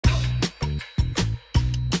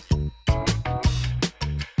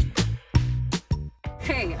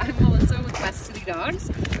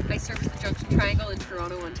dogs. I service the Junction Triangle in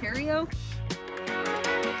Toronto, Ontario.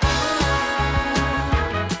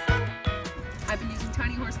 I've been using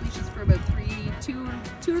Tiny Horse leashes for about two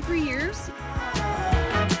to 3 years.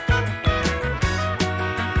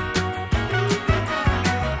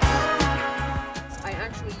 I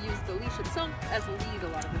actually use the leash itself as a lead a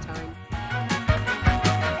lot of the time.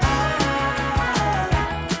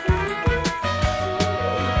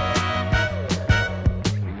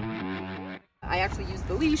 I actually use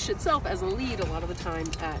the leash itself as a lead a lot of the time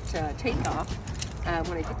at takeoff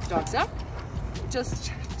when I pick the dogs up,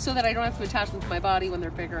 just so that I don't have to attach them to my body when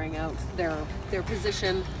they're figuring out their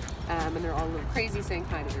position, and they're all a little crazy saying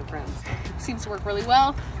hi to their friends. It seems to work really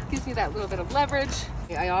well, gives me that little bit of leverage.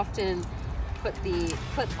 I often put the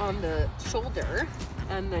foot on the shoulder,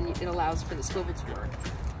 and then it allows for the swivel to work,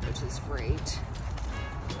 which is great,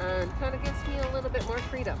 and kind of gives me a little bit more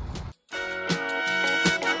freedom.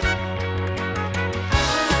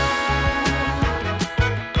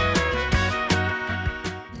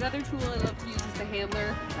 Another tool I love to use is the handler.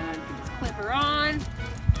 You can just clip her on,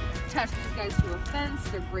 attach these guys to a fence.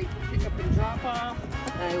 They're great for pick up and drop off.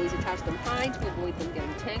 I always attach them high to avoid them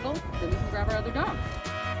getting tangled. Then we can grab our other dog.